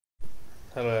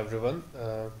Hello everyone.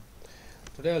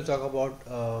 Today I'll talk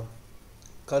about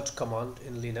cut command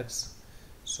in Linux.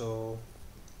 So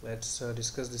let's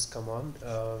discuss this command,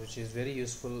 which is very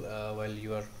useful while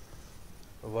you are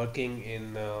working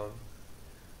in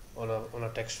on a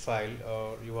text file,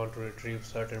 or you want to retrieve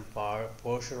certain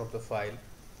portion of the file.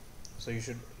 So you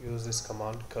should use this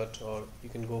command cut, or you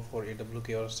can go for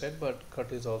AWK or set, but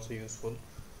cut is also useful.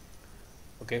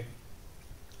 Okay.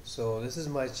 So this is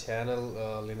my channel,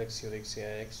 Linux Unix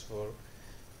AIX for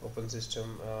open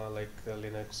system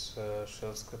Linux,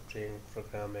 shell scripting,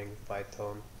 programming,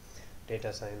 Python,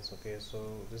 data science. Okay, so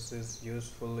this is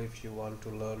useful if you want to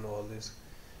learn all these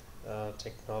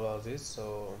technologies.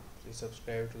 So please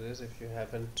subscribe to this if you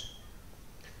haven't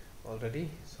already.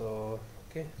 So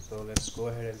okay, so let's go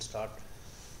ahead and start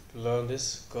to learn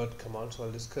this cut command. So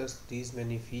I'll discuss these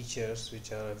many features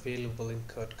which are available in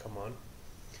cut command.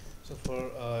 So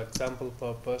for example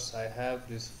purpose, I have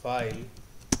this file,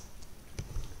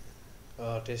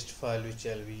 test file, which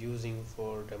I'll be using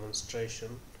for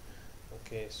demonstration.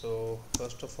 Okay, so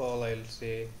first of all I'll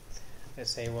say,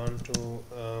 as I want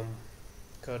to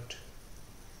cut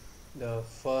the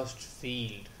first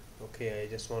field. Okay, I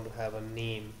just want to have a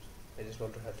name. I just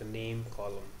want to have the name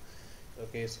column.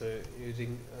 Okay, so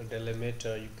using a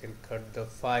delimeter you can cut the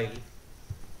file.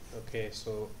 Okay,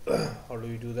 so how do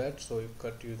you do that? So you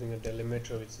cut using a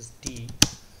delimeter, which is D,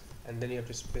 and then you have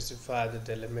to specify the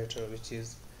delimeter, which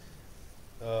is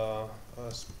a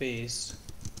space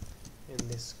in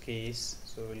this case.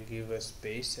 So we'll give a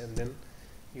space, and then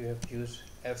you have to use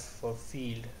F for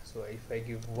field. So if I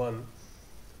give 1,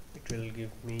 it will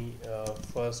give me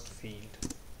first field.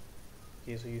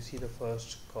 Okay, so you see the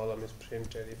first column is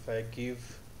printed. If I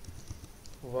give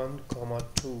 1 comma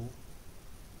 2,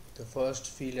 the first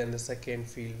field and the second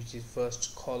field, which is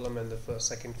first column and the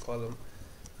second column,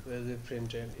 will be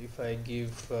printed. If I give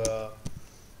for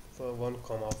 1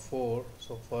 comma 4,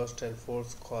 so first and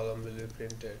fourth column will be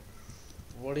printed.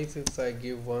 What if I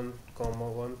give 1 comma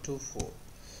 1 to 4, so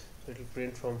it will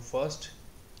print from first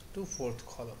to fourth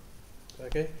column.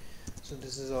 Okay, so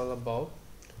this is all about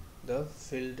the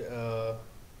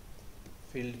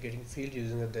getting field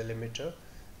using a delimiter.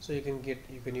 So you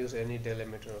can use any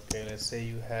delimiter. Okay, let's say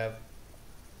you have,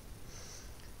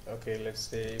 okay, let's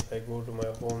say if I go to my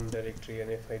home directory and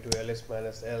if I do ls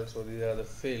minus l, so these are the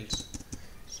fields.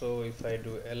 So if I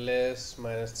do ls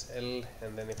minus l,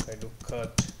 and then if I do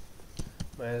cut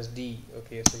minus d,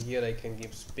 okay, so here I can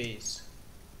give space,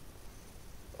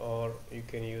 or you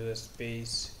can use a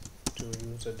space to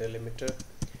use a delimiter,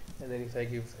 and then if I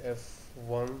give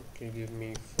f1, it will give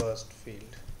me first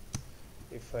field.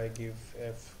 If I give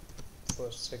f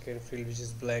for second field, which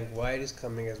is blank, why it is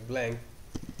coming as blank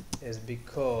is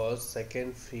because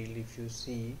second field, if you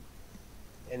see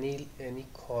any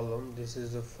column, this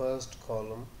is the first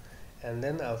column, and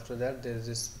then after that there is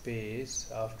a space,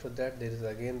 after that there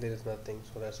is nothing,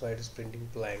 so that's why it is printing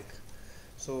blank.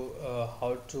 So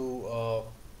how to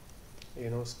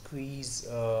squeeze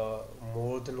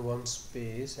more than one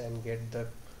space and get the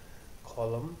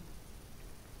column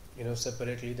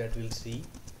separately, that we'll see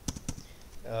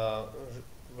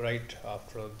right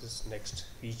after this next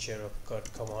feature of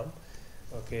cut command.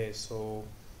 Okay, so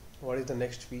what is the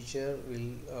next feature?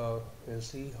 We'll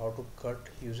see how to cut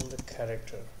using the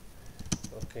character.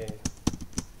 Okay,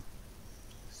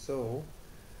 so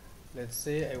let's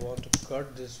say I want to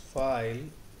cut this file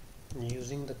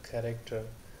using the character.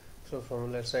 So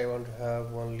let's say I want to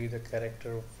have only the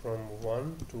character from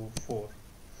 1 to 4.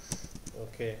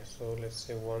 Okay, so let's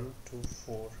say 1 to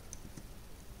 4,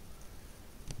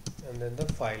 and then the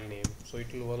file name. So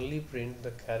it will only print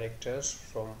the characters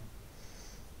from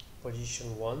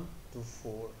position 1 to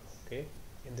 4, okay,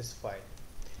 in this file.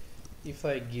 If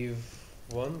I give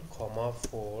 1 comma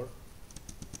 4,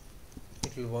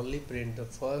 it will only print the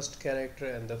first character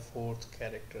and the fourth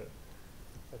character.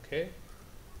 Okay,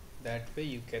 that way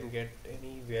you can get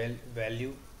any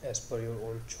value as per your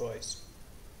own choice.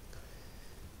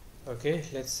 Okay,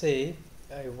 let's say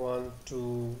I want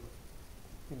to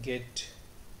get,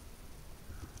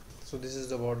 so this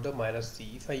is about the minus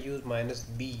c. If I use minus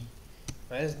b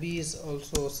is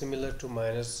also similar to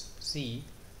minus c,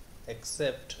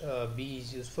 except b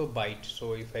is used for byte.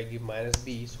 So if I give minus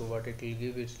b, so what it will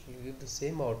give, it will give the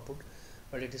same output,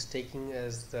 but it is taking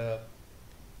as the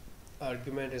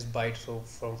argument is byte, so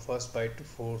from first byte to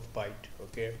fourth byte.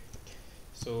 Okay,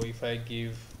 so if I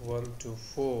give 1 to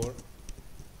 4,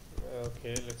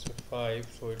 okay, let's say 5,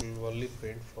 so it will only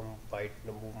print from byte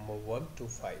number 1 to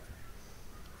 5.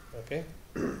 Okay,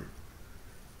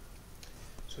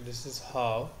 so this is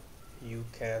how you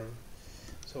can.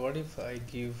 So what if I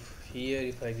give here,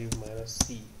 if I give minus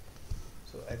c,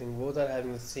 I think both are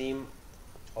having the same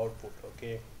output.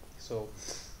 Okay, so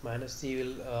minus c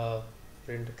will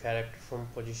print the character from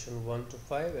position 1 to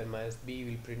 5, and minus b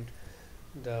will print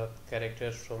the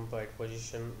characters from byte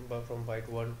position from byte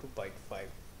 1 to byte 5.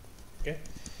 Okay,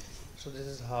 so this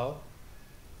is how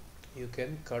you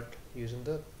can cut using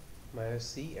the minus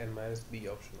c and minus b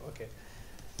option. Okay,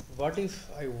 what if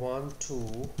I want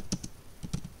to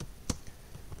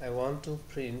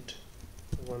print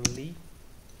only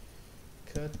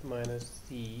cut minus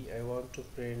c. I want to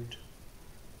print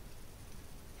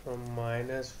from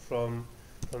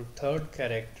third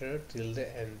character till the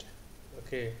end.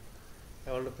 Okay,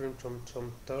 I want to print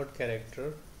from third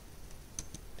character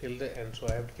till the end, so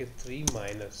I have to give 3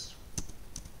 minus,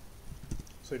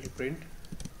 so it will print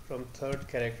from third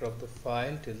character of the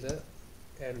file till the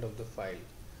end of the file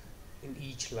in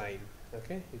each line.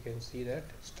 Okay, you can see that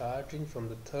starting from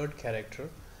the third character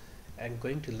and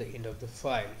going till the end of the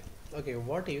file. Okay,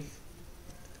 what if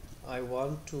I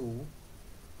want to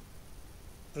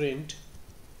print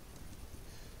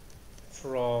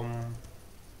from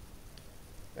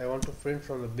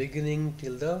the beginning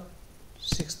till the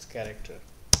 6th character?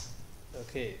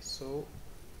 Okay, so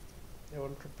I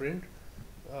want to print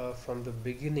from the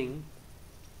beginning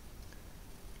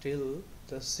till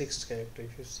the 6th character.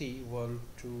 If you see 1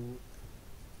 2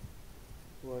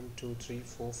 3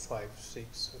 4 5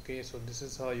 6. Okay, so this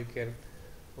is how you can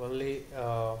only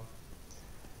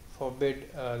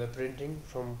forbid the printing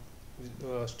from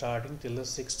starting till the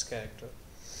 6th character.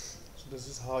 So this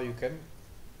is how you can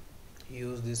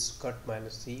use this cut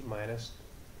minus c. Minus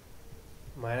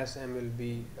m will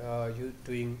be you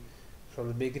doing from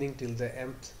the beginning till the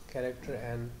nth character,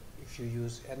 and if you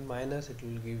use n minus, it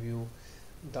will give you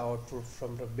the output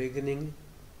from the beginning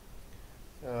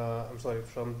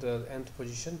from the nth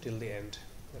position till the end.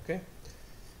 Okay,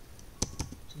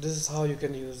 so this is how you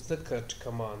can use the cut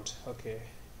command. Okay,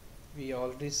 we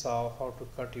already saw how to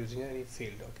cut using any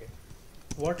field. Okay,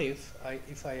 what if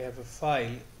I have a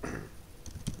file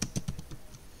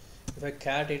if I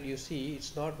cat it, you see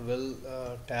it's not well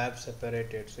tab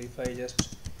separated. So if I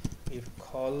just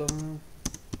column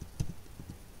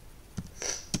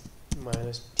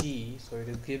minus t, so it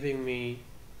is giving me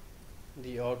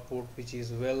the output which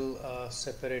is well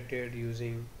separated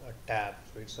using a tab.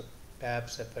 So it's a tab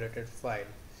separated file.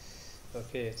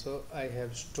 Okay, so I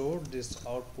have stored this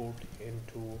output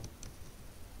into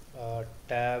a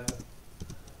tab.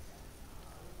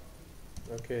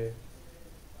 Okay,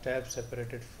 tab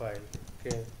separated file.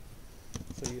 Okay,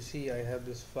 so you see I have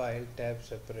this file tab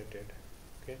separated.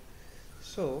 Okay,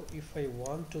 so if I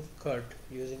want to cut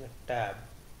using a tab,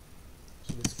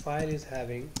 so this file is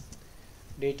having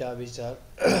data which are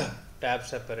tab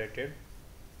separated.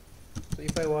 So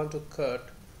if I want to cut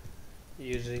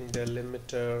using the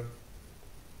delimiter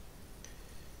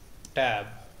tab,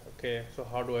 okay, so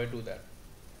how do I do that?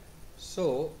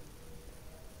 So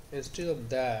instead of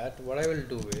that, what I will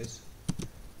do is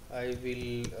I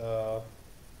will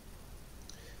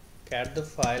cat the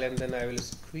file, and then I will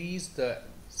squeeze the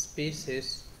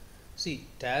spaces. See,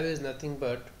 tab is nothing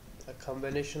but a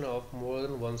combination of more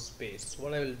than one space.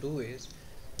 What I will do is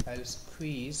I will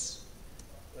squeeze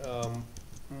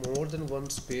more than one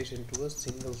space into a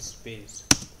single space.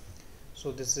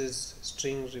 So this is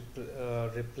string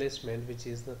replacement, which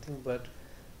is nothing but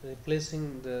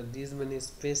replacing these many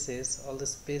spaces, all the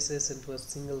spaces, into a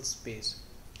single space.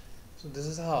 So this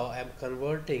is how I am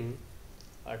converting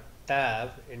a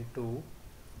tab into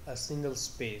a single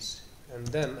space, and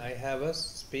then I have a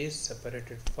space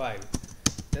separated file.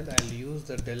 Then I'll use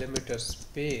the delimiter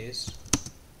space,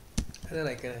 and then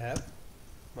I can have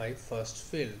my first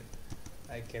field,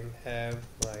 I can have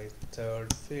my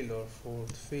third field or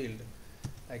fourth field,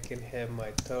 I can have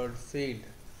my third field.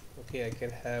 Okay, I can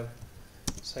have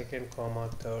second comma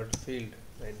third field,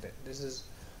 right? This is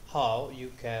how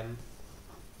you can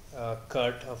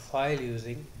cut a file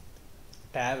using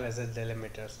tab as a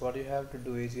delimiter. So what you have to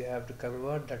do is you have to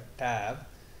convert the tab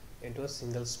into a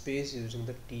single space using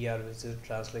the tr, which is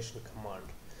translation command,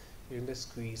 using the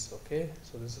squeeze. Okay,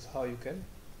 so this is how you can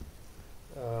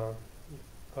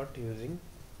cut using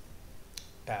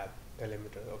tab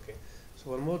delimiter. Okay,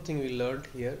 so one more thing we learned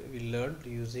here, we learned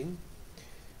using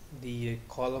the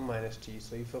column minus t.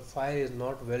 So if a file is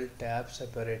not well tab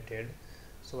separated,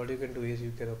 so what you can do is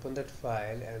you can open that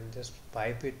file and just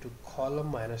pipe it to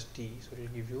column minus t, so it will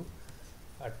give you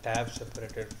a tab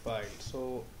separated file.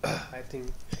 So I think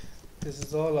this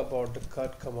is all about the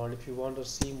cut command. If you want to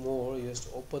see more, you just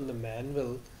open the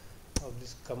manual of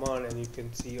this command and you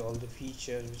can see all the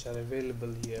features which are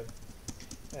available here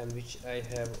and which I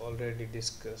have already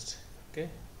discussed. Okay,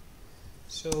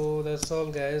 So that's all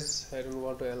guys, I don't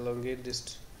want to elongate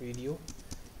this video.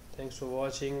 Thanks for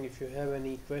watching. If you have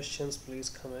any questions, please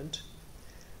comment,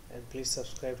 and please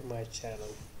subscribe to my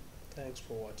channel. Thanks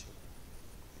for watching.